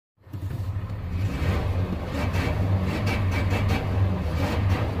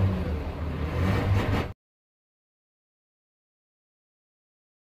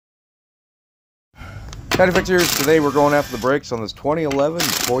Howdy fixers, today we're going after the brakes on this 2011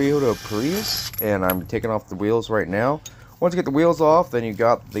 Toyota Prius, and I'm taking off the wheels right now. Once you get the wheels off, then you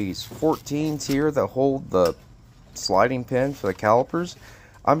got these 14s here that hold the sliding pin for the calipers.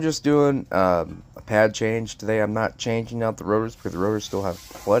 I'm just doing a pad change today. I'm not changing out the rotors because the rotors still have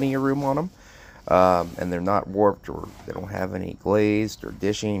plenty of room on them, and they're not warped or they don't have any glazed or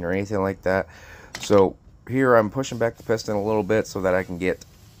dishing or anything like that. So here I'm pushing back the piston a little bit so that I can get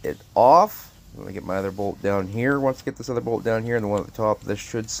it off. I'm going to get my other bolt down here. Once I get this other bolt down here and the one at the top, this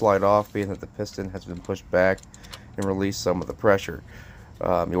should slide off, being that the piston has been pushed back and release some of the pressure. You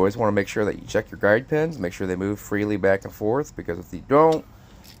always want to make sure that you check your guide pins, make sure they move freely back and forth, because if you don't,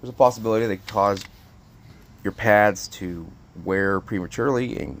 there's a possibility they cause your pads to wear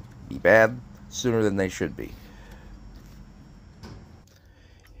prematurely and be bad sooner than they should be.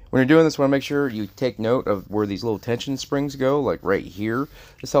 When you're doing this, you want to make sure you take note of where these little tension springs go, like right here.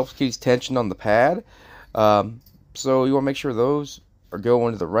 This helps keep tension on the pad. So you want to make sure those are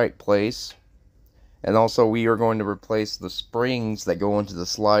going to the right place. And also we are going to replace the springs that go into the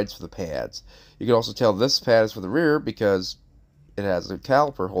slides for the pads. You can also tell this pad is for the rear because it has a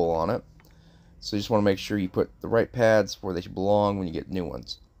caliper hole on it. So you just want to make sure you put the right pads where they should belong when you get new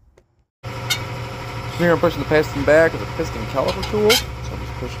ones. So here I'm pushing the piston back with a piston caliper tool. So I'm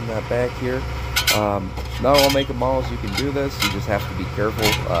just pushing that back here. Not all make and models you can do this. You just have to be careful.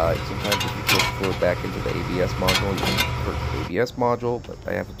 Sometimes if you push the fluid back into the ABS module, you can hurt the ABS module. But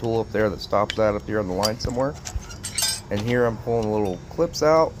I have a tool up there that stops that up here on the line somewhere. And here I'm pulling the little clips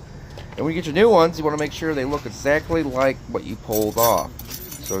out. And when you get your new ones, you want to make sure they look exactly like what you pulled off.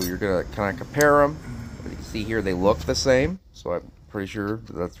 So you're going to kind of compare them. You can see here they look the same. So I'm pretty sure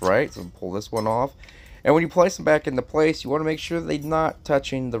that's right. So I'm pull this one off. And when you place them back into place, you want to make sure they're not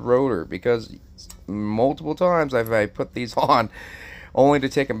touching the rotor, because multiple times I put these on only to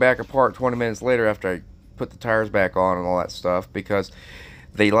take them back apart 20 minutes later after I put the tires back on and all that stuff, because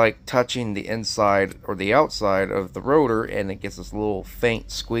they like touching the inside or the outside of the rotor, and it gets this little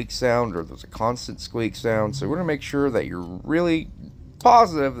faint squeak sound, or there's a constant squeak sound. So you want to make sure that you're really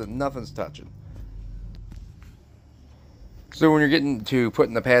positive that nothing's touching. So when you're getting to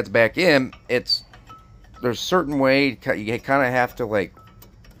putting the pads back in, there's a certain way you kind of have to like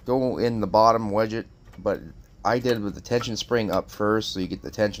go in the bottom, wedge it, but I did with the tension spring up first, so you get the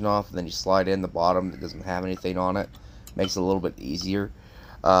tension off and then you slide in the bottom that doesn't have anything on it. Makes it a little bit easier.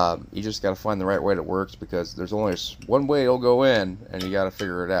 You just got to find the right way that works, because there's only one way it'll go in and you got to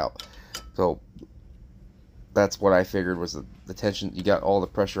figure it out. So that's what I figured was the tension. You got all the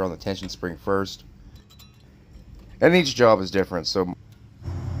pressure on the tension spring first, and each job is different. So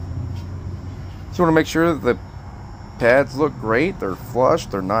you want to make sure that the pads look great, they're flush,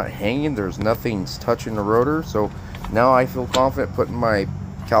 they're not hanging, there's nothing touching the rotor. So now I feel confident putting my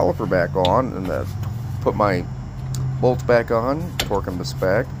caliper back on, and put my bolts back on, torque them to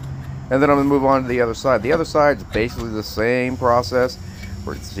spec, and then I'm going to move on to the other side. The other side is basically the same process.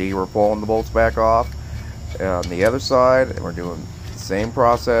 We're pulling the bolts back off on the other side, and we're doing the same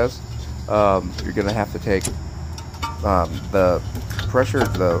process. You're going to have to take the pressure,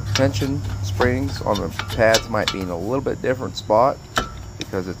 the tension springs on the pads might be in a little bit different spot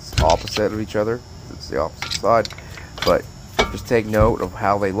because it's opposite of each other. It's the opposite side, but just take note of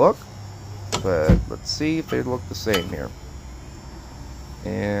how they look. But let's see if they look the same here.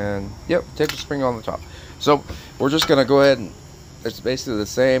 And yep, tension spring on the top. So we're just gonna go ahead and it's basically the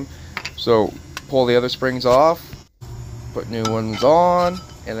same. So pull the other springs off, put new ones on,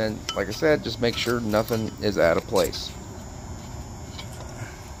 and then, like I said, just make sure nothing is out of place.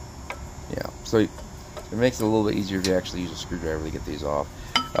 Yeah, so it makes it a little bit easier to actually use a screwdriver to get these off.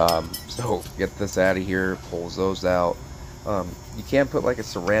 So get this out of here, pulls those out. You can't put like a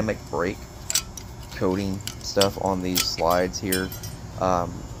ceramic brake coating stuff on these slides here. I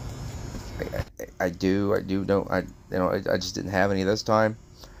just didn't have any this time.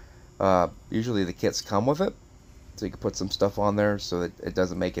 Usually the kits come with it, so you can put some stuff on there so that it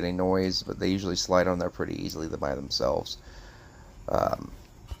doesn't make any noise, but they usually slide on there pretty easily by themselves.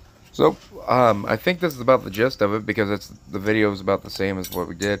 I think this is about the gist of it, because the video is about the same as what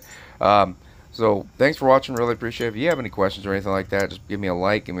we did. So thanks for watching, really appreciate it. If you have any questions or anything like that, just give me a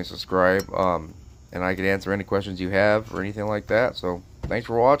like, give me a subscribe, and I can answer any questions you have or anything like that. So thanks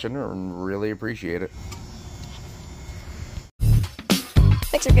for watching, and really appreciate it.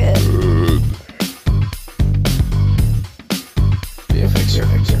 Fix are good. Yeah, fix.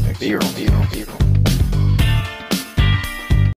 Be